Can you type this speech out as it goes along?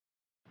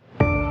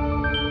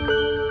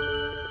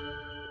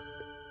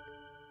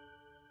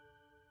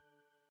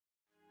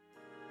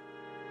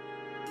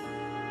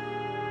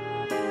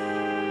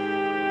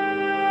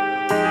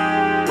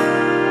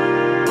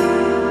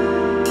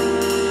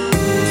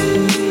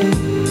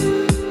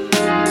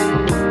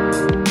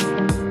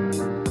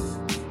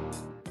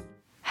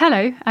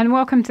Hello and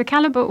welcome to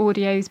Calibre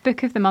Audio's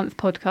Book of the Month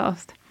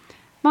podcast.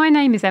 My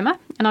name is Emma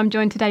and I'm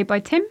joined today by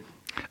Tim.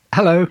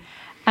 Hello.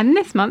 And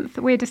this month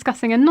we're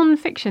discussing a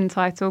non-fiction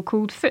title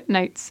called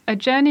Footnotes, A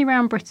Journey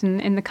Round Britain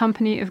in the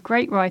Company of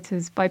Great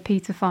Writers by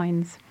Peter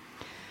Fiennes.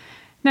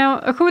 Now,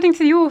 according to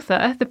the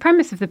author, the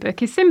premise of the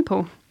book is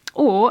simple,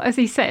 or as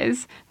he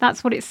says,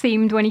 that's what it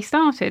seemed when he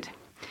started.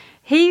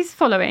 He's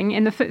following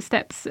in the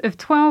footsteps of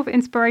 12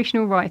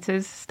 inspirational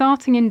writers,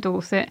 starting in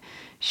Dorset,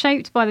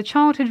 shaped by the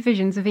childhood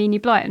visions of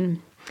Enid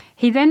Blyton.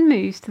 He then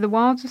moves to the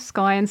wilds of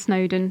Skye and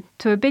Snowdon,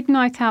 to a big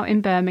night out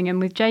in Birmingham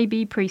with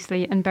J.B.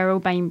 Priestley and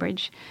Beryl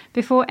Bainbridge,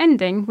 before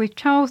ending with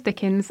Charles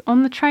Dickens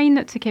on the train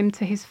that took him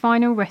to his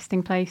final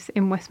resting place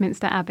in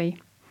Westminster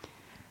Abbey.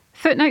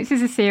 Footnotes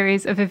is a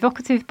series of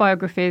evocative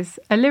biographies,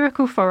 a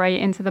lyrical foray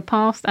into the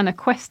past and a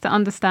quest to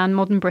understand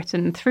modern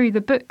Britain through the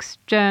books,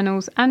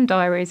 journals and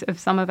diaries of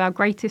some of our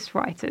greatest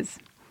writers.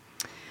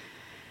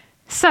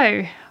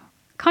 So,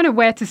 kind of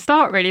where to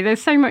start really.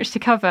 There's so much to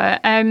cover.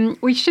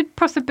 We should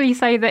possibly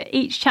say that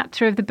each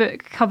chapter of the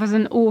book covers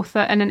an author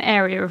and an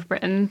area of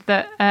Britain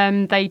that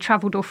they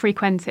travelled or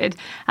frequented,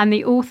 and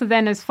the author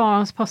then, as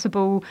far as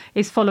possible,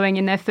 is following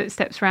in their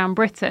footsteps around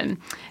Britain.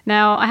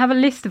 Now, I have a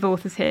list of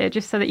authors here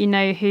just so that you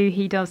know who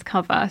he does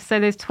cover. So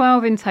there's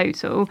 12 in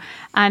total,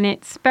 and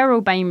it's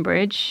Beryl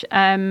Bainbridge,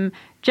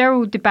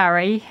 Gerald de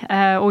Barry,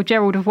 or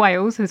Gerald of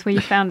Wales, as we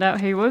found out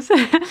who he was,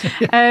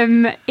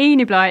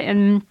 Enid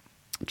Blyton,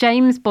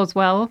 James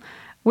Boswell,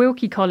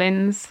 Wilkie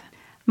Collins,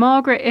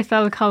 Margaret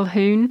Ethel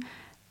Colquhoun,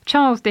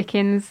 Charles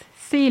Dickens,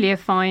 Celia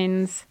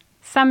Fiennes,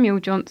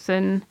 Samuel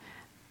Johnson,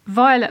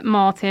 Violet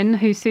Martin,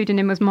 whose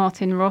pseudonym was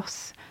Martin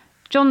Ross,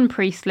 John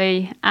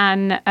Priestley,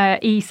 and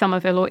E.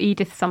 Somerville, or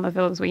Edith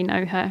Somerville as we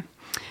know her.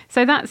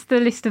 So that's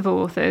the list of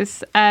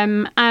authors.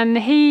 And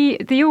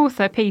the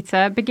author,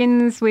 Peter,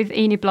 begins with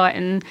Enid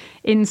Blyton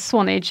in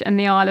Swanage and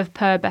the Isle of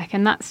Purbeck,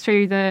 and that's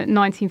through the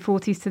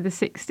 1940s to the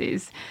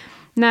 60s.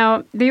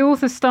 Now, the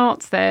author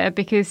starts there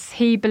because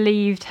he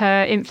believed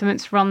her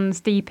influence runs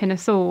deep in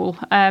us all.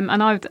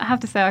 And I have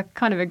to say, I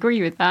kind of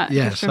agree with that.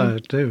 Yes, I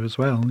do as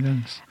well,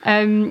 yes.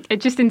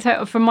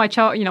 From my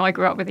child, I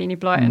grew up with Enid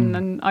Blyton,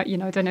 and I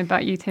don't know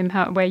about you, Tim,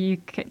 where you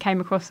came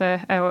across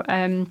her.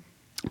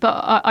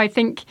 But I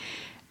think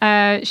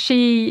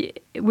she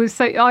was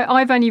so...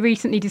 I've only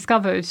recently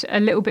discovered a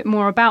little bit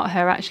more about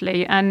her,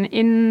 actually.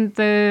 And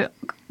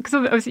because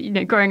obviously,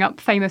 growing up,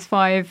 Famous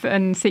Five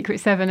and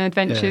Secret Seven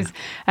adventures.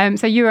 Yeah.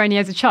 So you were only,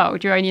 as a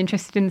child, you're only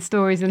interested in the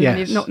stories and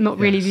not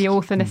really the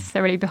author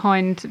necessarily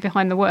behind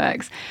the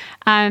works.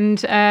 And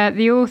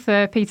the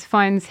author, Peter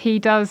Fiennes, he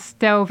does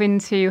delve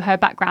into her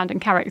background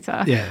and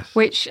character,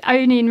 which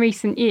only in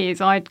recent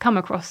years I'd come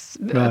across,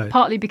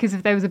 partly because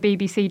there was a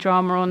BBC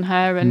drama on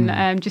her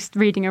and just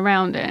reading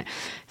around it.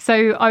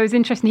 So I was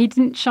interested. He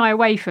didn't shy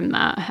away from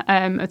that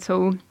at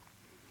all.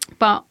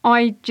 But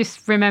I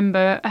just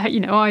remember,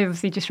 I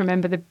obviously just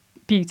remember the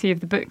beauty of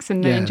the books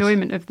and the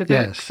enjoyment of the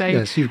books.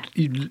 Yes, you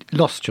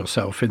lost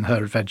yourself in her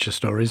adventure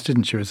stories,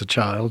 didn't you, as a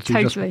child? You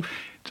totally.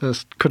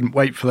 Just couldn't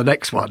wait for the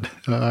next one.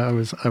 I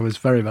was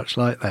very much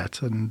like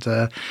that. And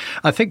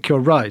I think you're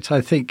right.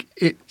 I think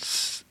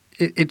it's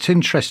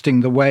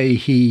interesting the way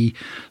he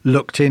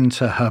looked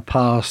into her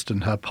past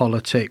and her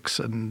politics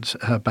and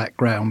her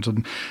background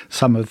and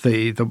some of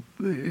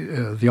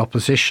the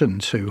opposition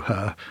to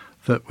her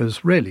that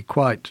was really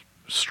quite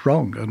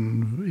strong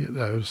and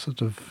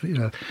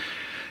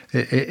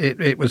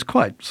it was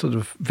quite sort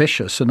of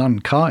vicious and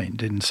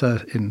unkind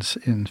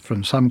in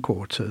from some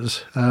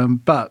quarters.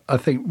 But I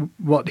think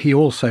what he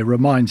also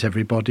reminds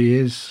everybody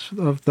is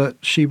that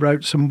she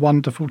wrote some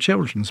wonderful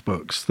children's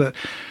books that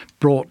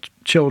brought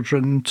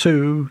children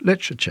to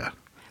literature.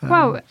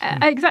 Well,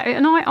 exactly.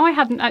 And I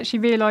hadn't actually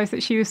realised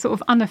that she was sort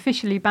of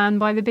unofficially banned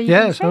by the BBC.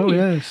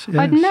 Yes.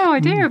 I had no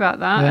idea about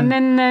that. Yeah. And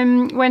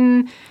then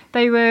when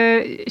they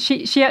were,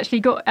 she actually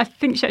got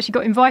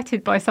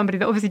invited by somebody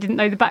that obviously didn't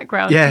know the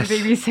background to the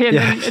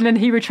BBC, and then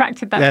he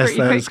retracted that pretty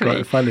quickly. Yes, that was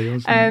quite funny,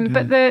 wasn't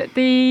it?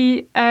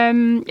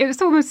 But it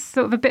was almost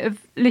sort of a bit of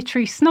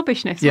literary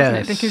snobbishness, wasn't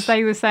it? Because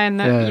they were saying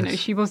that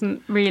she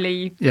wasn't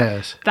really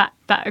that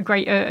a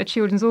great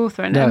children's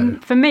author.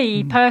 And for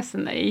me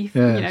personally,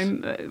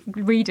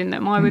 reading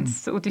them, I would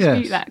sort of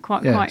dispute that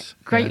quite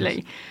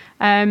greatly.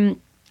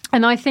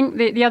 And I think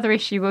the other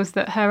issue was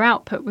that her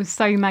output was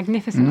so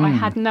magnificent. I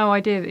had no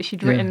idea that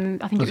she'd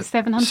written, I think it was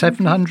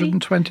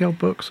 720 odd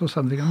books or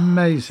something.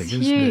 Amazing,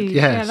 isn't huge. it?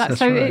 Yes,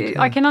 that's right.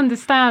 I can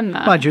understand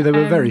that. Mind you, they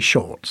were very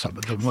short, some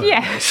of them, weren't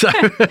they? So,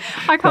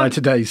 by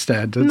today's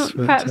standards.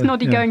 Perhaps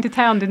Noddy going to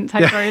town didn't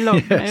take very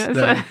long. But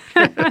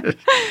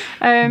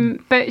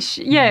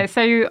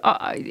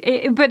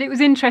it was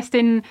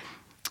interesting,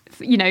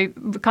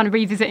 kind of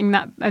revisiting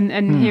that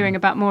and hearing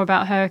more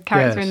about her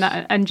character in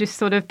that, and just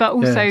sort of, but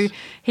also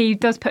he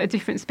does put a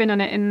different spin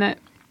on it in that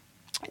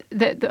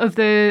of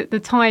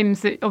the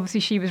times that obviously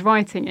she was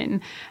writing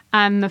in,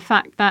 and the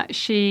fact that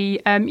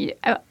she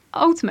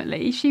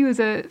ultimately, she was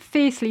a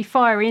fiercely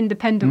fiery,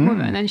 independent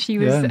woman, and she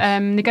was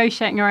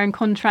negotiating her own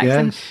contracts.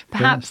 And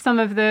perhaps some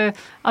of the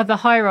other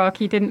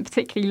hierarchy didn't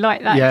particularly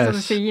like that. Because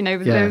obviously,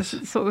 there was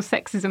sort of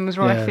sexism was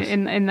rife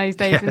in those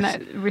days in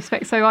that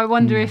respect. So I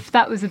wonder if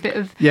that was a bit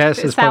of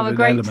sour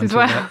grapes as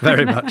well.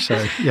 Very much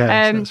so.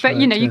 Yes, but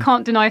you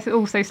can't deny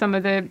also some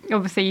of the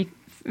other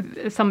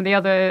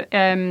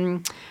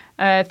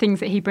things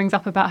that he brings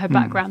up about her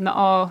background that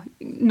are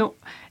not.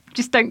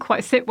 Just don't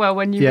quite sit well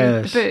when you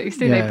read the books,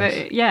 do they? But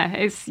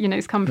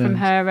it's come from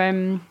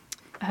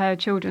her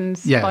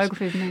children's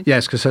biographies.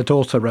 Yes, because her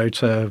daughter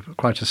wrote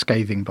quite a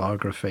scathing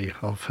biography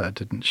of her,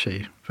 didn't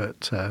she?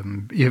 But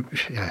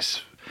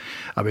yes,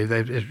 I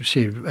mean,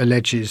 she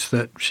alleges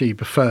that she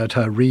preferred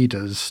her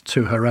readers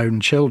to her own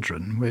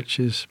children, which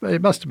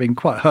it must have been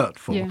quite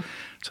hurtful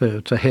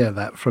to hear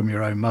that from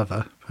your own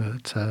mother.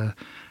 But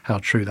how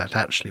true that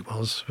actually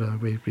was,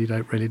 we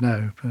don't really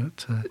know.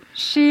 But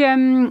she,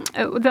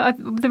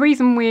 the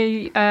reason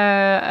we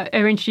are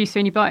introduced to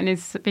Enid Blyton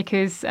is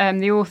because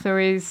the author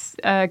is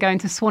going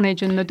to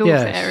Swanage and the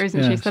Dorset area,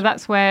 isn't she? So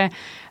that's where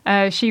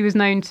she was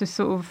known to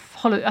sort of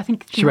I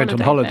think she went on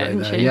holiday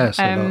there, yes,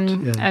 a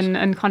lot,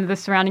 and kind of the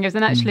surrounding areas.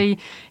 And actually,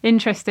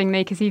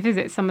 interestingly, because he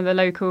visits some of the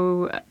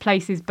local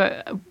places,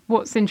 but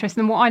what's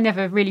interesting and what I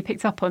never really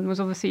picked up on was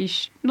obviously,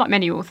 like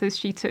many authors,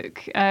 she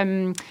took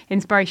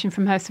inspiration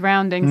from her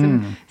surroundings.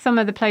 And some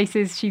of the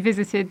places she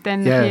visited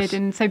then appeared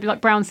in, so like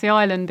Brownsea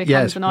Island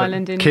becomes an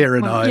island in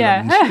Kieran Island.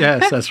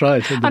 Yes, that's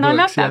right. And I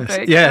love that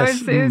book.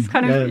 Yes, so it was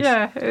kind of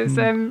it was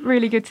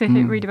really good to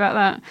read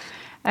about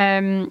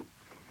that.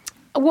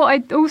 What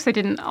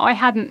I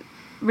hadn't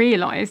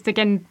realised,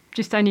 again,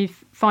 just only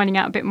finding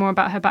out a bit more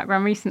about her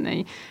background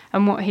recently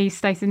and what he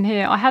stated in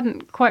here, I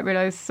hadn't quite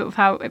realised sort of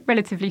how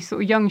relatively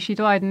sort of young she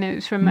died, and it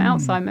was from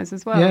Alzheimer's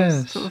as well.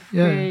 Yes, sort of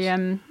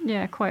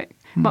really, quite,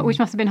 but which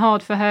must have been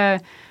hard for her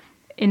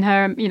in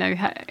her,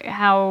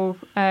 how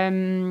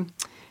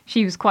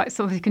she was quite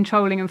sort of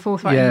controlling and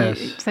forthright.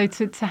 Yes. So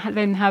to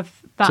then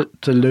have that...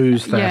 To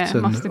lose that,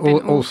 and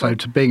also awful.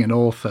 to being an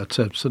author,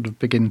 to sort of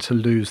begin to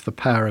lose the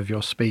power of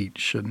your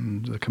speech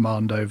and the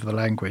command over the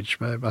language,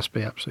 it must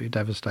be absolutely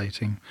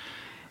devastating.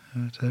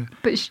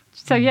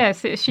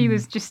 She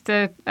was just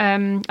it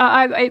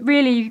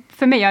really,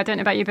 for me, I don't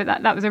know about you, but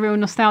that was a real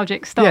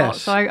nostalgic start.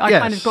 Yes, so I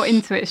kind of got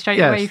into it straight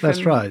away. Yes,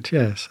 that's right.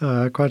 Yes,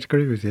 I quite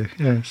agree with you.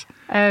 Yes.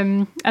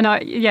 And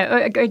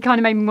it kind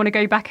of made me want to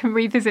go back and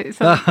revisit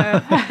some of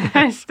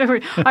her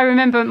story. I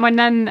remember my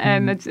nan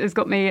has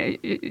got me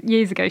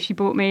years ago. She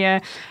bought me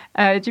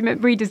do you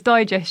remember Reader's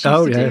Digest? She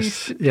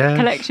used to do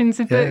collections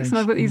of books, and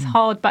I've got these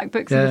hardback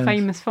books of the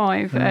famous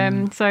five.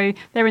 So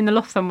they're in the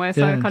loft somewhere.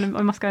 So I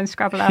must go and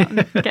scrabble out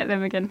and get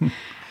them again.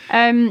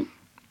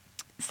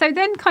 So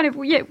then, kind of,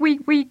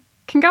 we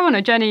can go on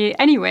a journey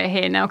anywhere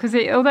here now, because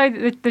although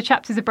the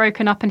chapters are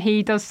broken up and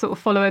he does sort of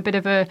follow a bit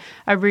of a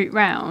route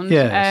round,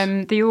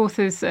 the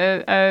authors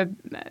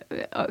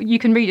you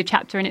can read a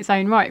chapter in its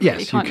own right,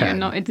 really, can't you?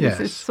 It's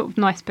a sort of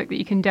nice book that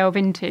you can delve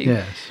into.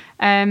 Yes.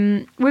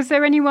 Was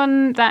there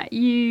anyone that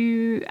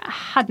you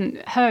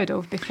hadn't heard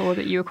of before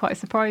that you were quite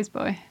surprised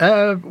by?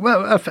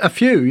 Well, a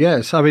few,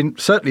 yes. I mean,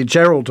 certainly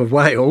Gerald of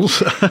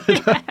Wales.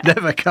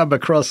 Never come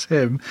across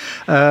him.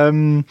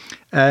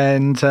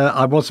 And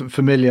I wasn't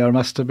familiar, I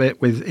must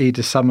admit, with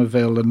Edith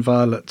Somerville and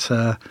Violet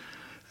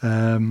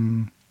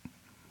Martin.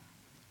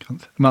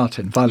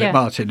 Martin.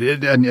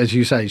 And as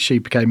you say, she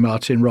became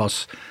Martin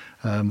Ross.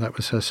 That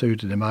was her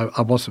pseudonym.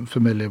 I wasn't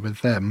familiar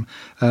with them.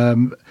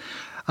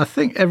 I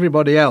think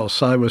everybody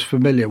else I was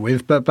familiar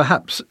with, but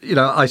perhaps,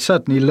 I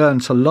certainly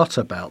learnt a lot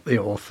about the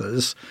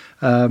authors.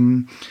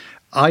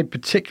 I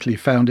particularly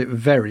found it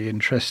very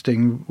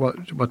interesting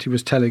what he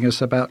was telling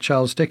us about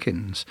Charles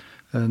Dickens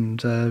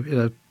and,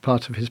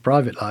 part of his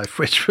private life,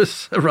 which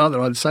was rather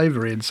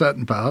unsavoury in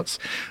certain parts.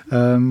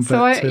 I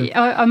must admit,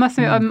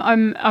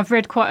 I've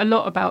read quite a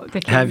lot about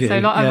Dickens. Have you? So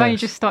I've only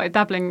just started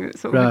dabbling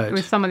sort of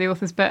with some of the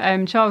authors,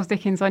 but Charles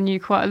Dickens I knew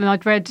quite a lot. And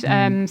I'd read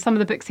some of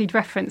the books he'd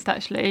referenced,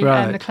 actually,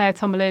 the Claire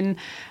Tomalin,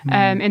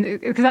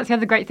 because that's the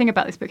other great thing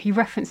about this book. He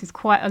references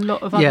quite a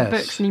lot of other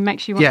books, and he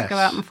makes you want to go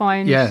out and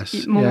find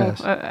more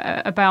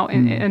about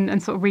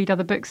and sort of read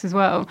other books as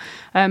well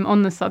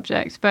on the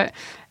subject. But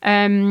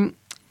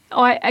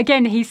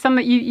he's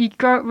someone you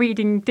grow up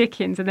reading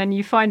Dickens, and then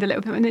you find a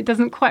little bit, and it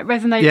doesn't quite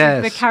resonate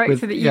with the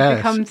character that you've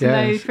become to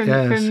know from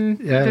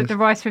the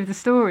writer of the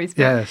stories.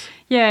 But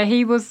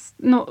he was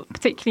not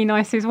particularly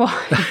nice to his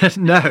wife.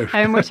 No,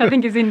 which I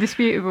think is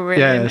indisputable,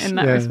 really, in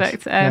that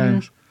respect.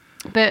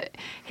 But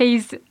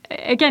he's,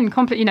 again,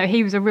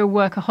 he was a real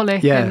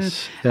workaholic.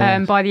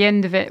 And by the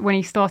end of it, when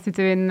he started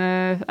doing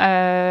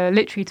the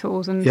literary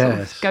tours and sort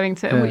of going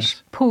to, which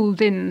pulled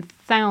in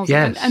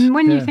thousands. And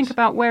when you think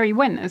about where he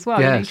went as well,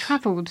 he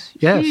travelled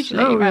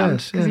hugely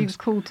around because he was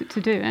called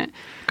to do it.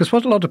 Because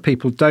what a lot of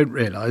people don't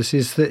realise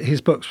is that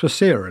his books were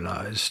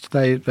serialised.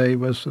 They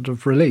were sort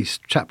of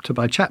released chapter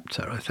by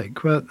chapter, I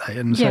think, weren't they?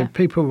 And so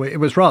it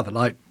was rather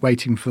like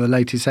waiting for the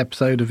latest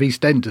episode of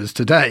EastEnders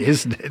today,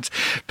 isn't it?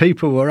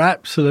 People were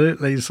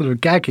absolutely sort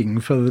of gagging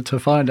looking to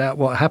find out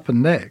what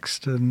happened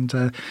next.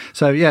 And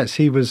so, yes,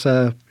 he was,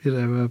 a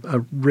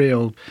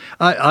real.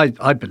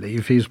 I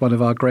believe he's one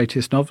of our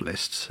greatest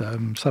novelists.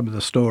 Some of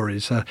the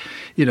stories,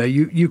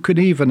 you can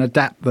even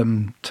adapt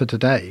them to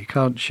today,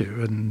 can't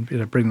you?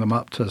 And bring them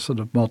up to sort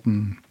of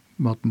the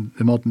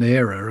modern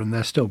era, and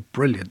they're still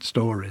brilliant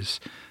stories.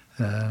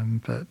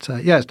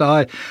 Yes,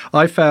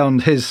 I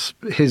found his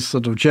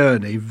sort of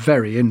journey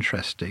very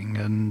interesting,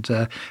 and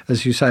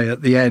as you say,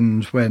 at the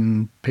end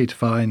when Peter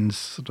Fiennes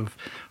sort of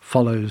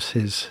follows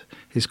his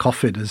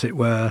coffin, as it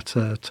were,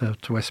 to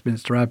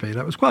Westminster Abbey,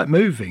 that was quite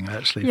moving,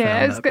 actually.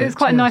 Yeah, it's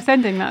quite a nice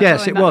ending.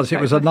 Yes, it was.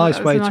 It was a nice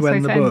way to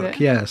end the book.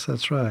 Yes,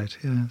 that's right.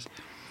 Yes.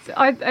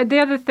 The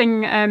other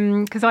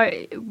thing, because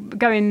I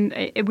go in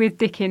with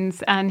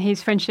Dickens and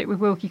his friendship with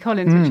Wilkie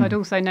Collins, which I'd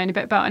also known a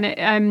bit about,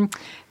 and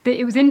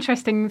it was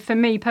interesting for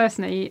me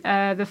personally.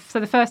 So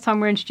the first time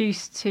we're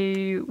introduced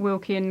to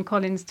Wilkie and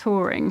Collins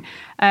touring,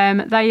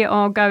 they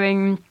are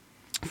going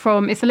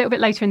from, it's a little bit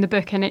later in the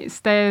book, and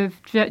it's their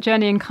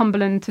journey in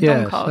Cumberland to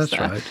Doncaster.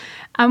 That's right.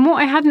 And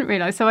what I hadn't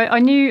realised, so I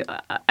knew,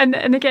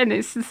 and again,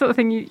 it's the sort of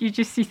thing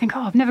you think,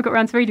 I've never got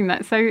around to reading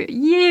that. So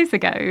years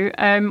ago,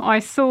 I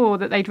saw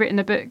that they'd written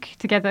a book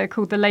together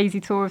called The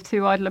Lazy Tour of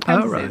Two Idle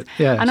Apprentices. Oh, right.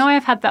 Yes. And I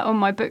have had that on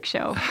my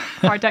bookshelf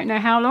for I don't know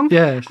how long.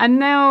 Yes. And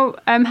now,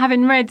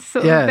 having read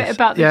sort of a bit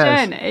about the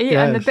journey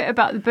and a bit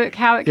about the book,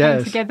 how it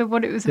came together,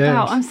 what it was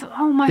about, I'm so,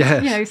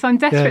 so I'm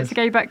desperate to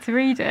go back to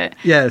read it.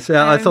 Yes,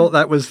 I thought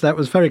that was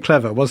very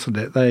clever, wasn't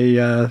it?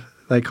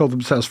 They called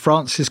themselves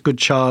Francis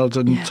Goodchild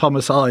and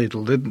Thomas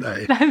Idle, didn't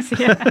they?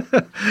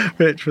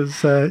 Which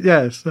was,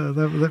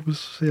 that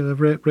was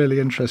really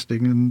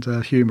interesting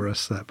and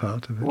humorous, that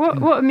part of it.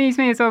 What amused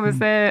me as well was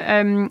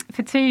for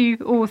two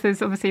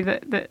authors, obviously,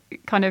 that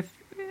kind of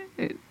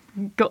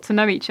got to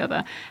know each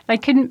other, they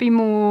couldn't be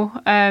more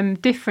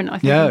different, I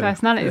think, in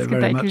personalities,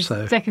 could they? Because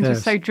Dickens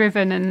was so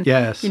driven and,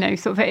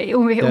 sort of, it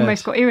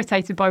almost got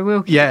irritated by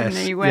Wilkie, didn't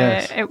he?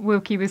 Where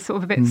Wilkie was sort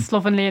of a bit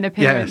slovenly in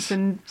appearance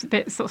and a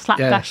bit sort of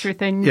slapdash with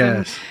things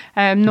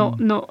and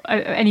not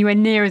anywhere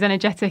near as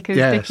energetic as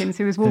Dickens,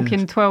 who was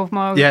walking 12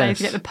 miles a day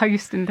to get the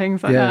post and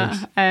things like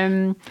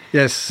that.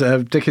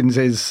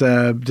 Dickens's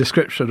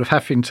description of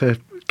having to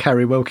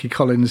carry Wilkie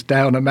Collins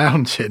down a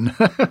mountain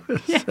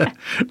was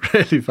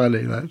really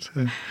funny.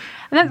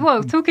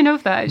 Well, talking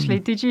of that, actually,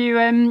 did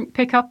you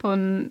pick up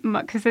on,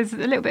 because there's a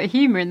little bit of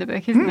humour in the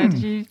book, isn't there?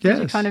 Did you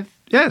kind of...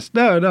 Yes,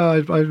 I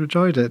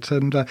enjoyed it,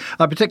 and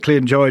I particularly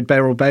enjoyed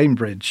Beryl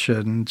Bainbridge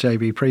and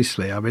J.B.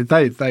 Priestley. I mean,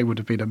 they would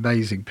have been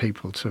amazing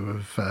people to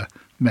have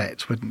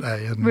met, wouldn't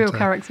they? And, real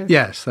characters.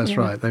 Yes, that's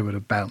right. They would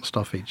have bounced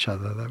off each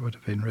other. That would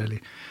have been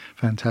really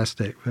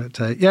fantastic. But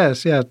I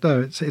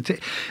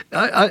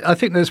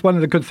think there's one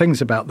of the good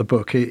things about the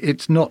book.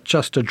 It's not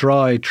just a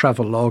dry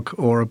travelogue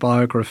or a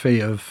biography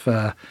of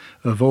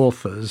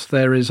authors.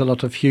 There is a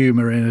lot of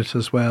humour in it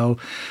as well.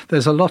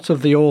 There's a lot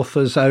of the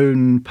author's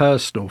own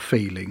personal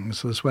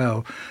feelings as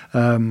well.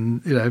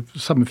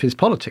 Some of his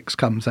politics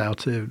comes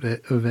out of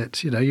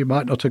it. You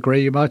might not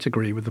agree, you might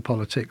agree with the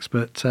politics,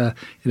 but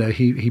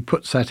he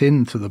puts that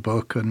into the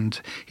book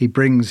and he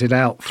brings it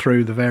out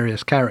through the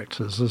various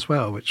characters as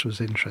well, which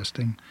was interesting.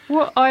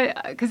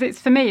 Because it's,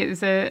 for me, it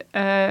was a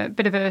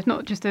bit of a,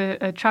 not just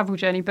a travel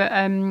journey, but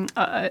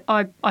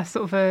I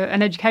sort of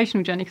an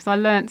educational journey, because I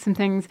learnt some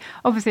things.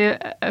 Obviously,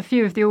 a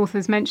few of the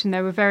authors mentioned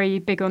they were very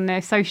big on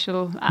their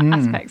social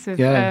aspects of,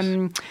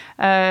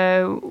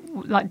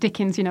 like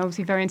Dickens,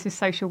 obviously very into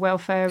social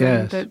welfare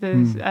and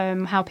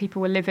the how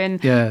people were living.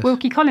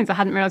 Wilkie Collins, I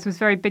hadn't realised, was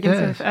very big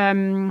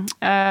into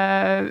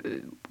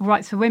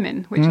rights for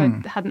women, which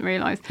I hadn't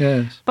realised.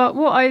 But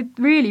what I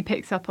really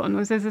picked up on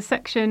was there's a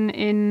section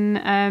in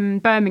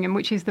Birmingham,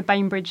 which is the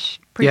Bainbridge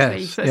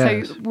Priestley.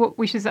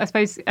 Which is, I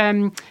suppose,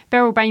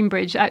 Beryl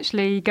Bainbridge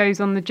actually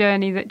goes on the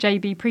journey that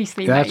J.B.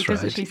 Priestley made,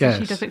 doesn't she? So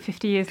she does it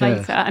 50 years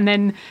later, and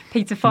then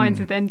Peter Fiennes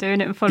is then doing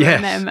it and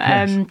following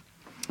them.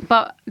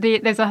 But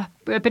there's a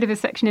bit of a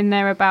section in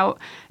there about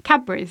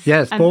Cadbury's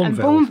and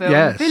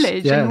Bourneville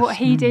Village and what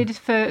he did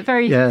for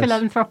very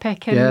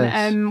philanthropic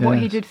and what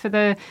he did for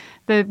the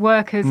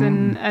workers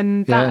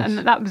and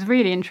that was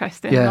really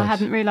interesting. I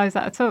hadn't realised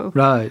that at all.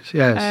 Right.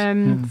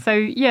 Yes.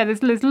 So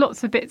there's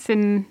lots of bits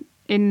in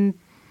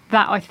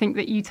that I think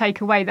that you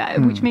take away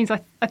which means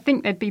I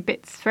think there'd be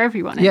bits for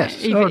everyone.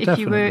 Yes, if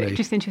you were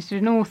just interested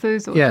in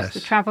authors or just the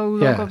travel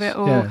log of it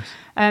or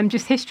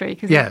just history,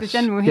 because the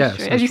general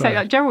history, as you say,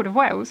 like Gerald of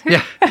Wales.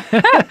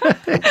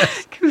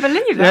 Can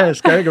believe that.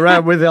 Yes, going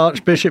around with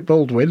Archbishop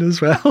Baldwin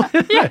as well.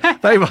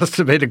 They must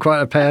have been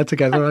quite a pair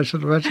together, I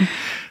should imagine.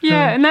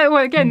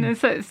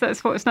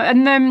 That's what it's not.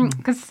 And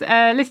because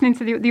listening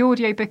to the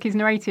audio book is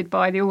narrated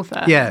by the author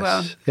as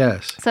well.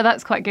 Yes. So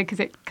that's quite good because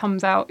it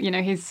comes out,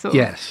 his sort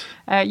of.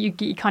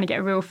 You kind of get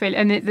a real feel,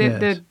 and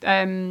the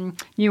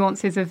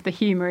nuances of the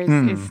humour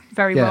is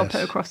very well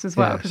put across as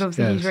well, because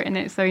obviously he's written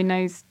it, so he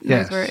knows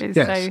where it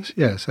is.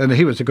 Yes, and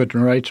he was a good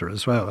narrator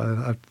as well.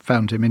 I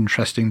found him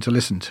interesting to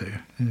listen to.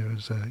 He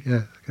was,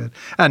 good.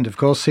 And of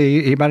course,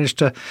 he managed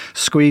to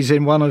squeeze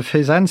in one of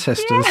his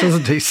ancestors,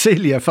 doesn't he?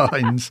 Celia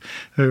Fiennes,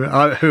 who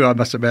I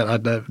must admit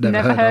I'd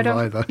never heard of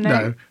either.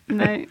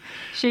 No.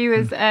 She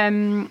was.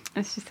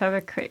 Let's just have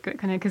a quick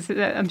look on her, because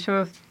I'm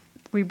sure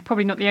we're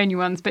probably not the only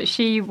ones, but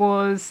she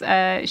was.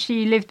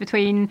 She lived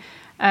between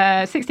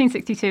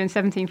 1662 and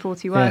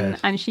 1741,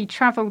 and she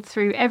travelled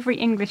through every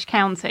English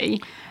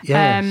county,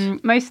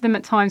 most of them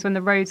at times when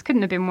the roads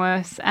couldn't have been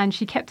worse, and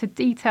she kept a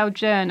detailed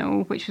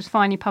journal which was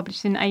finally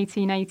published in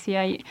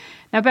 1888.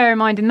 Now bear in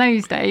mind, in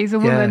those days, a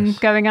woman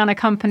going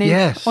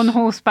unaccompanied on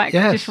horseback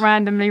just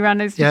randomly ran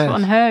is just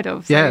unheard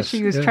of, so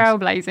she was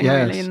trailblazing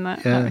really in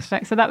that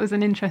respect. So that was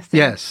an interesting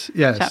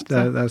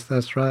chapter.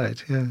 That's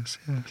right. Yes.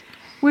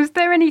 Was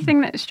there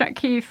anything that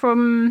struck you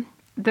from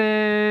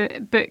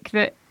the book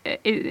that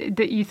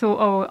you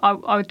thought,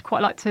 I would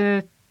quite like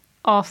to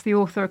ask the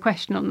author a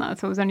question on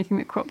that, or was there anything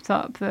that cropped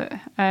up that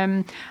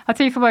I'll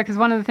tell you for why, because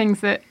one of the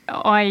things that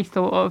I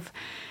thought of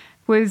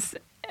was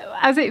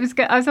as I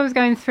was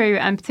going through,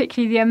 and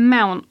particularly the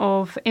amount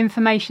of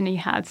information he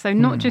had, so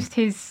not just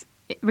his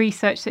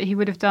research that he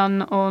would have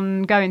done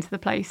on going to the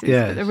places,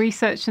 but the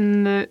research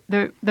and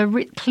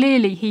the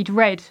clearly he'd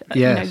read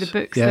the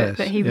books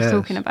that he was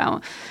talking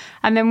about.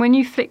 And then when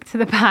you flick to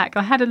the back,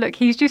 I had a look,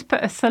 he's just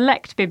put a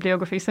select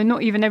bibliography, so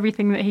not even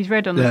everything that he's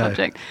read on the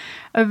subject,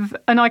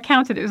 and I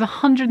counted, it was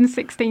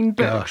 116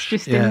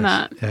 books in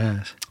that.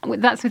 Yes.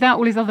 That's without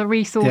all his other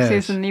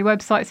resources and the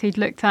websites he'd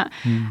looked at.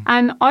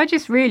 And I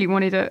just really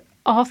wanted to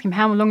ask him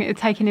how long it had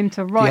taken him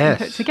to write and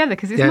put together,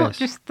 because it's not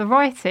just the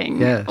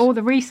writing or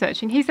the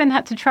researching. He's then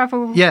had to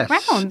travel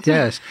around.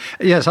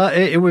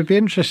 It would be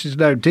interesting to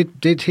know,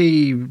 did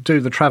he do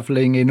the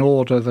travelling in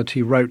order that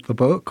he wrote the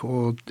book,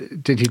 or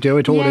did he do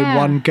it all in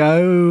one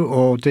go,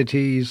 or did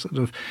he sort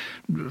of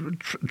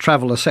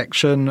travel a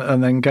section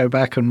and then go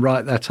back and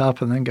write that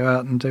up and then go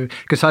out and do,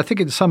 because I think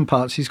in some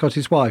parts he's got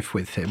his wife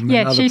with him.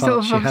 She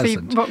sort of obviously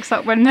rocks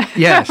up when that's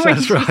when right.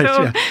 She sort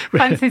of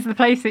fancies the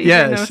place that he's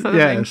in, or sort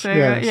of thing. So,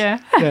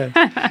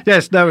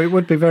 it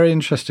would be very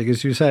interesting,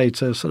 as you say,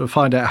 to sort of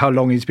find out how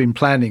long he's been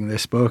planning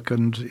this book,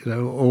 and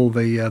all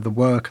the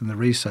work and the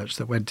research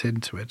that went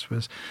into it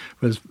was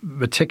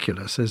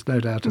meticulous. There's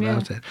no doubt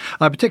about it.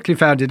 I particularly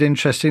found it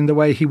interesting the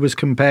way he was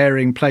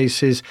comparing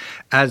places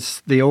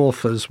as the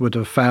authors would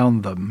have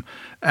found them,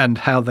 and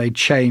how they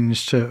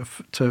changed into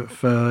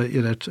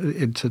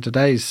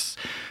today's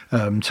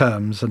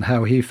terms, and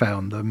how he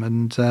found them.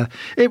 And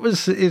it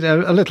was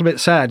a little bit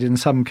sad in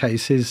some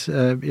cases.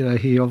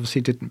 He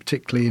obviously didn't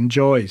particularly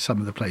enjoy some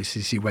of the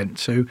places he went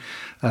to,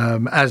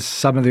 as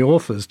some of the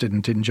authors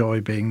didn't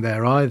enjoy being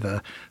there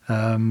either.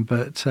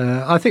 But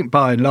I think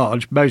by and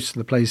large, most of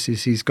the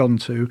places he's gone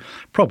to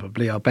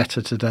probably are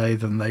better today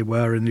than they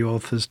were in the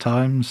author's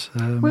times.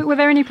 Were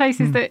there any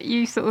places that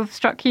you sort of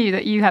struck you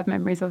that you had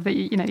memories of, that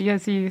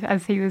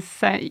as he was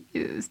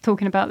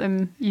talking about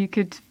them,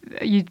 you'd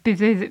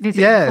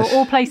visit,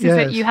 or places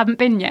that you haven't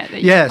been yet?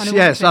 That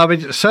yes. I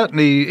mean,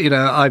 certainly,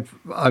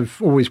 I've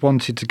always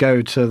wanted to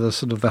go to the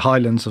sort of the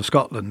Highlands of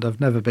Scotland.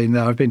 I've never been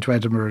there. I've been to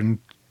Edinburgh and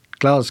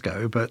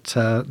Glasgow, but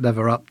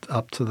never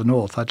up to the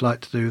north. I'd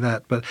like to do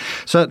that, but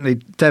certainly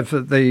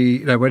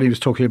when he was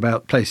talking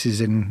about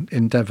places in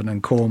Devon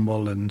and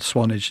Cornwall and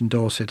Swanage and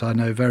Dorset, I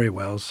know very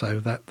well. So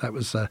that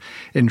was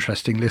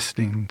interesting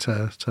listening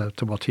to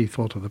what he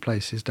thought of the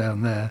places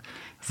down there.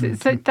 So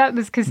that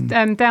was because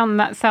down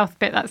that south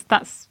bit,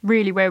 that's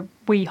really where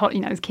we,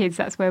 as kids,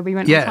 that's where we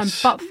went all the time.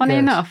 But funny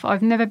enough,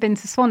 I've never been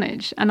to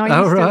Swanage, and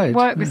I used to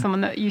work with someone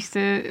that used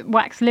to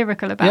wax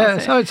lyrical about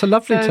it. Oh, it's a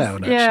lovely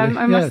town,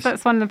 actually.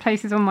 That's one of the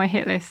places on my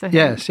hit list, I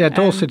think. Yes,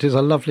 Dorset is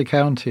a lovely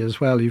county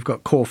as well. You've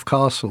got Corfe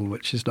Castle,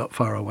 which is not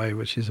far away,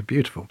 which is a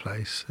beautiful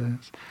place.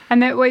 Yes.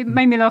 And it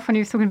made me laugh when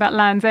he was talking about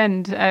Land's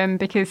End,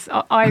 because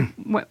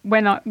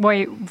when I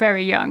was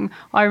very young,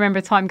 I remember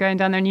a time going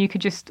down there and you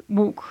could just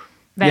walk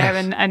there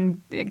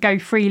and go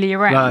freely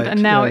around,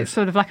 and now it's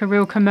sort of like a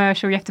real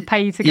commercial. You have to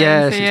pay to go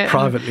and see it. It's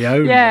privately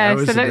owned. Yeah,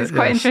 now, so that was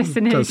quite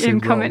interesting.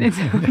 Him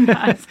commenting on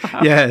that as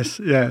well. Yes.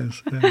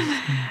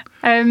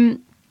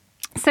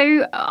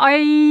 So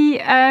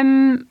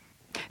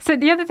so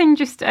the other thing,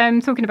 just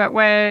talking about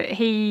where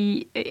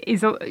he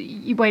is,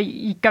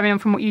 going on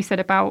from what you said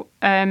about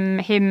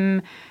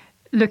him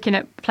looking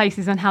at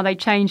places and how they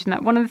changed, and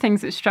that one of the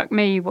things that struck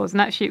me was,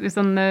 and actually it was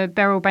on the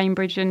Beryl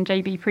Bainbridge and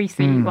J.B.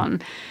 Priestley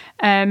one,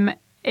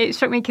 it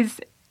struck me because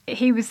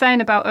he was saying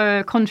about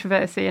a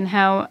controversy and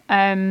how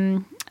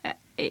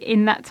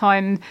in that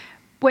time,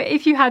 where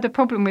if you had a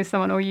problem with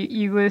someone, or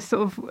you were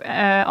sort of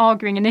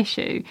arguing an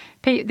issue,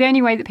 the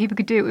only way that people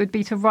could do it would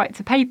be to write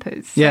to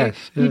papers. So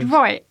you'd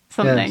write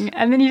something,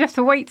 and then you'd have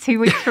to wait 2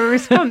 weeks for a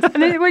response.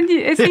 And then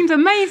it seems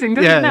amazing,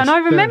 doesn't it? And I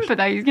remember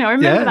those, I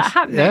remember that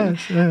happening.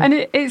 And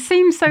it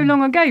seems so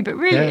long ago, but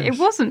really it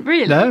wasn't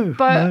really. No,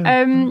 but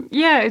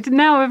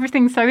now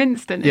everything's so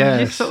instant. And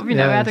you just sort of,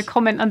 add a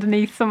comment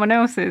underneath someone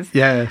else's.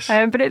 Yes.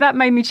 But that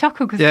made me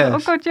chuckle because I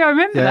thought, oh God, I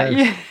remember that.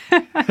 Yeah.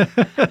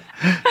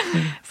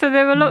 So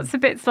there were lots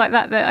of bits like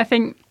that I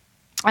think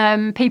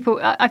people,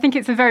 I think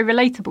it's a very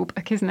relatable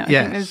book, isn't it?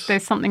 I think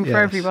there's something for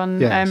everyone,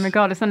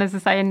 regardless. And as I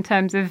say, in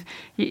terms of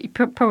you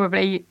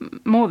probably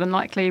more than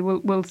likely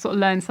will sort of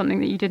learn something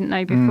that you didn't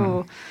know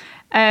before.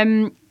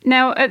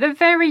 Now, at the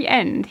very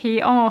end, he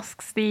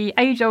asks the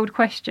age-old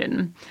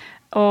question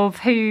of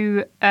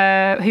who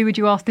would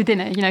you ask to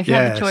dinner? If you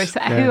had the choice,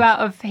 who out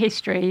of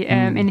history,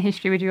 in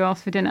history, would you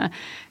ask for dinner?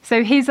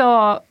 So his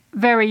are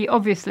very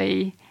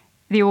obviously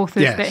the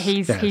authors that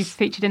he's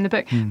featured in the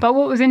book. But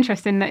what was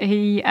interesting that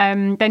he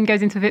then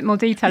goes into a bit more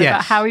detail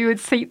about how he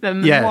would seat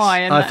them and why.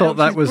 And I thought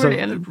that was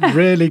brilliant. A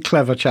really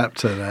clever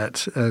chapter,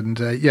 that. And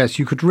yes,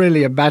 you could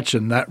really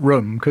imagine that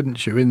room,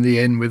 couldn't you, in the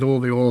inn with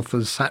all the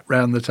authors sat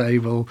round the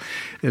table,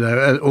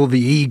 all the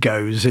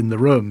egos in the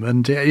room.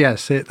 And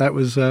that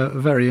was a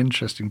very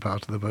interesting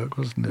part of the book,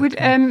 wasn't it?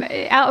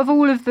 Out of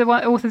all of the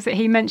authors that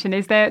he mentioned,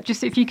 is there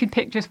just, if you could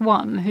pick just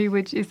one,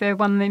 is there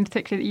one in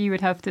particular that you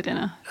would have for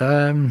dinner?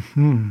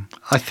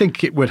 I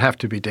think it would have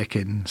to be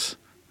Dickens.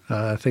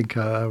 I think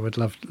I would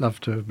love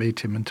to meet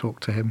him and talk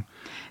to him.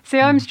 See,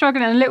 I'm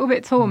struggling a little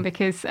bit torn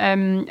because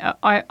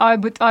I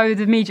would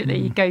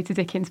immediately go to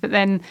Dickens, but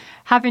then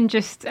having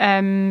just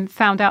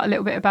found out a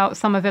little bit about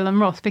Somerville and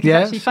Ross, because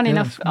actually, funny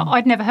enough,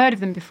 I'd never heard of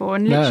them before,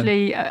 and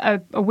literally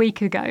a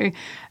week ago,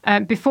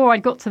 before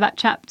I'd got to that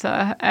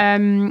chapter, a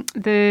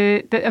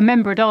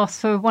member had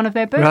asked for one of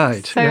their books,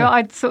 right, so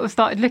I'd sort of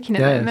started looking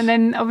at them, and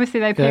then obviously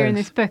they appear in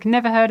this book, and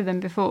never heard of them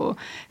before,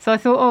 so I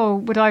thought,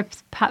 would I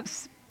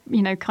perhaps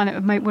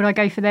would I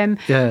go for them?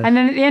 And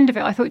then at the end of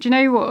it, I thought, do you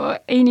know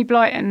what? Enid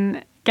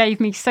Blyton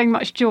gave me so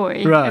much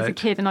joy as a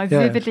kid, and I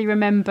vividly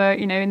remember,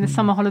 in the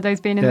summer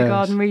holidays being in the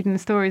garden reading the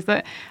stories,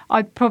 that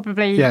I'd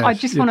probably,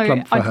 I'd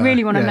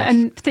really want to,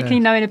 and particularly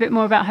knowing a bit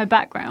more about her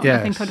background.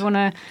 I think I'd want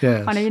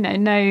to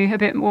know a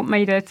bit what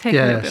made her tick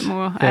a little bit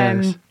more.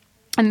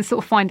 And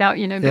sort of find out,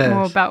 a bit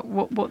more about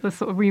what the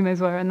sort of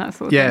rumours were and that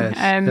sort of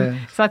thing.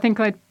 So I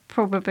think I'd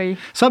probably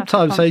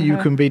sometimes you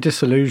can be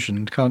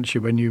disillusioned, can't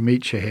you, when you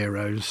meet your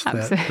heroes,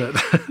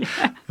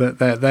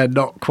 that they're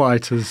not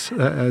quite as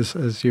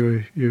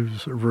you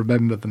sort of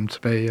remember them to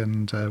be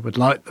and would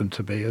like them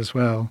to be as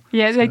well.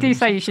 They do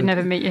say you should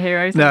never meet your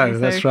heroes. No,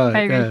 that's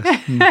right.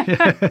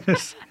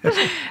 Yes.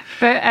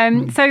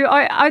 But so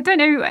I don't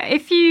know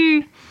if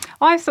you.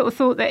 I sort of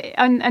thought that,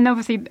 and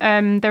obviously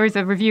there is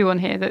a review on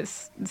here that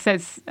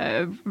says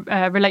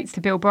relates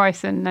to Bill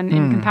Bryson and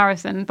in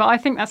comparison, but I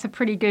think that's a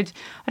pretty good.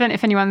 I don't know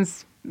if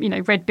anyone's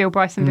read Bill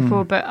Bryson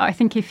before, but I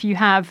think if you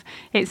have,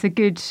 it's a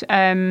good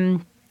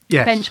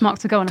benchmark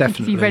to go on. Definitely. I think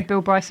if you read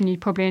Bill Bryson, you'd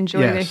probably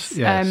enjoy this.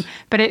 Yes.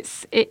 But it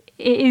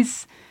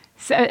is.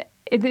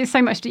 There's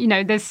so much.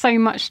 There's so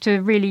much to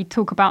really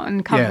talk about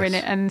and cover in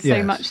it, and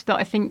so much that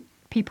I think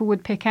people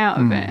would pick out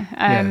of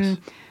it.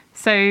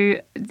 So,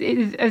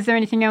 is there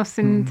anything else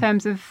in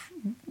terms of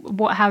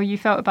how you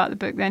felt about the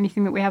book?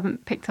 Anything that we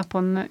haven't picked up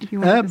on that you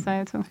wanted to say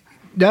at all?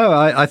 No,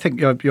 I think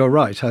you're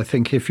right. I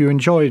think if you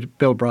enjoyed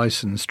Bill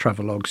Bryson's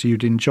travelogues,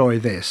 you'd enjoy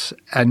this,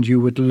 and you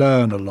would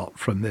learn a lot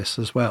from this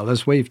as well,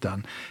 as we've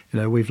done.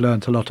 We've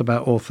learned a lot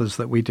about authors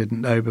that we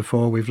didn't know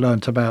before. We've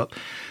learned about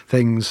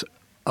things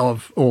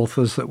of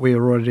authors that we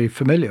are already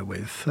familiar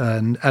with,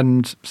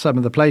 and some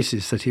of the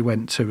places that he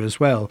went to as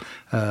well.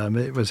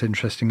 It was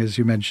interesting, as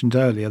you mentioned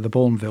earlier, the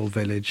Bourneville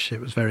village. It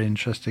was very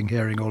interesting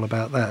hearing all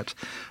about that.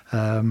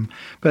 I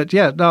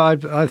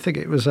think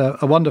it was a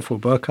wonderful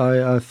book.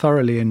 I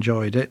thoroughly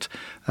enjoyed it.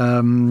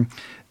 It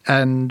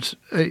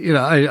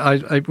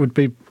would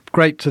be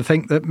great to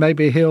think that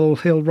maybe he'll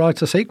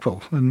write a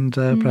sequel and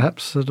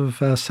perhaps sort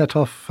of set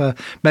off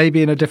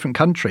maybe in a different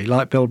country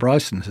like Bill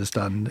Bryson has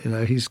done.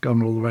 He's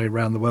gone all the way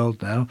around the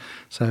world now.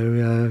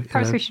 So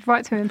perhaps we should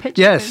write to him and pitch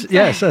Yes, him.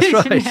 Yes, that's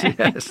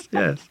right.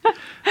 Yes.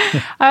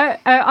 I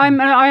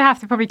have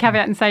to probably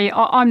caveat and say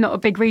I'm not a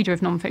big reader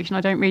of non-fiction.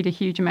 I don't read a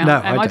huge amount. No,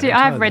 I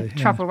have read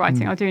travel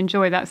writing. I do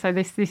enjoy that. So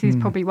this is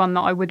probably one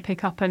that I would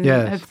pick up and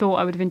have thought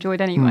I would have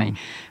enjoyed anyway.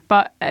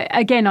 But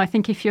again, I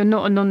think if you're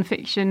not a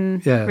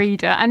non-fiction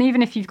reader, and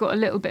even if you've got a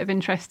little bit of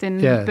interest in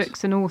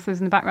books and authors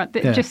in the background,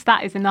 just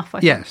that is enough, I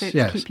think,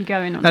 to keep you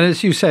going on. And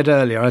as you said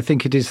earlier, I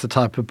think it is the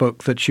type of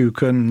book that you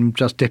can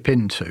just dip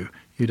into.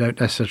 You don't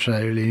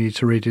necessarily need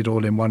to read it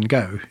all in one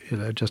go.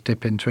 Just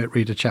dip into it,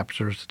 read a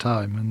chapter at a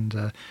time,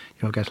 and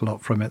you'll get a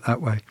lot from it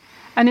that way.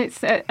 And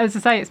it's, as I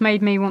say, it's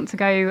made me want to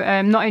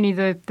go, not only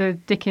the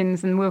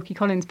Dickens and Wilkie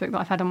Collins book that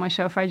I've had on my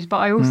shelf for ages, but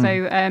I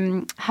also,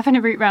 having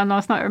a route round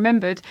last night, I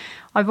remembered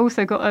I've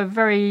also got a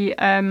very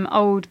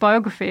old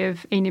biography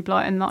of Enid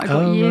Blyton that I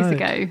got years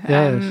ago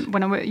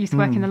when I used to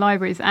work in the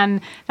libraries,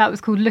 and that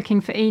was called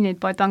Looking for Enid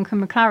by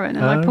Duncan McLaren,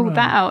 and I pulled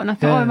that out, and I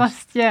thought, I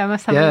must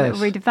have a little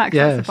read of that,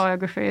 because it's a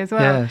biography as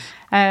well.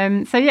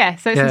 So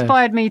it's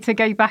inspired me to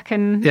go back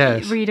and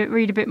read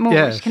a bit more,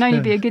 which can only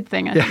be a good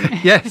thing, I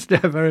think. Yes,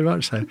 very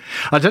much so.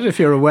 I don't know if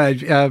you're aware,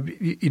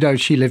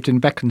 she lived in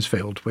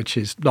Beaconsfield, which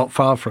is not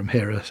far from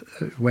here,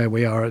 where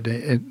we are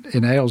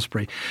in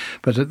Aylesbury,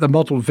 but at the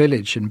model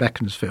village in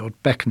Beaconsfield,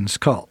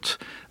 Beaconscott,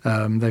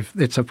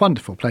 it's a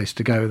wonderful place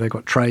to go. They've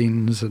got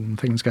trains and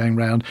things going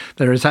round.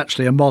 There is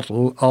actually a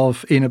model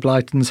of Enid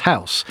Blyton's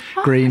house,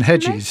 Green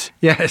Hedges. Amazing.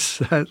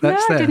 Yes, that's there.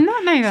 I did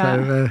not know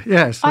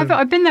that. So,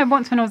 I've been there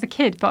once when I was a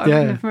kid, but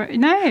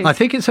I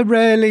think it's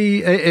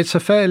a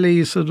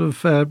fairly sort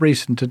of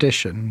recent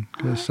addition,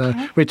 because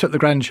we took the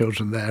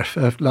grandchildren there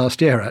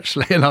last year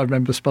actually, and I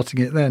remember spotting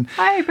it then.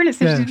 Oh, brilliant!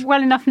 So she's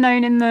well enough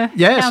known in the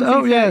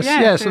county,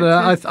 yes.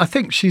 I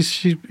think she's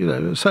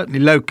certainly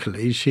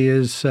locally she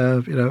is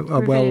a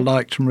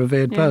well-liked and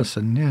revered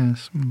person.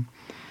 Yes.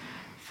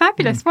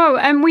 Fabulous.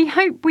 Well, we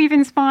hope we've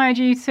inspired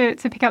you to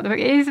pick up the book.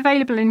 It is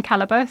available in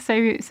Calibre, so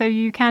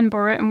you can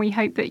borrow it, and we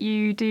hope that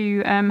you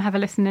do have a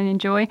listen and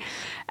enjoy.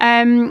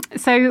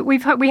 So we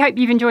hope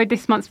you've enjoyed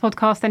this month's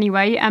podcast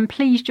anyway, and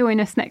please join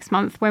us next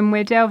month when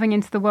we're delving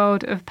into the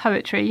world of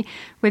poetry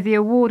with the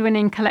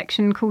award-winning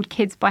collection called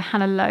Kids by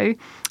Hannah Lowe,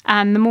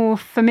 and the more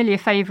familiar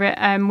favourite,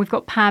 we've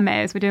got Pam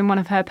Ayres. We're doing one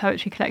of her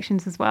poetry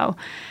collections as well.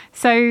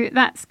 So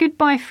that's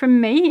goodbye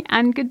from me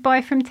and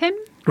goodbye from Tim.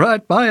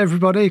 Right, bye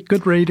everybody.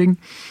 Good reading.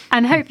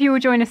 And hope you will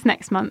join us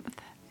next month.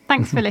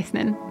 Thanks for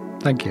listening.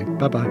 Thank you.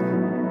 Bye-bye.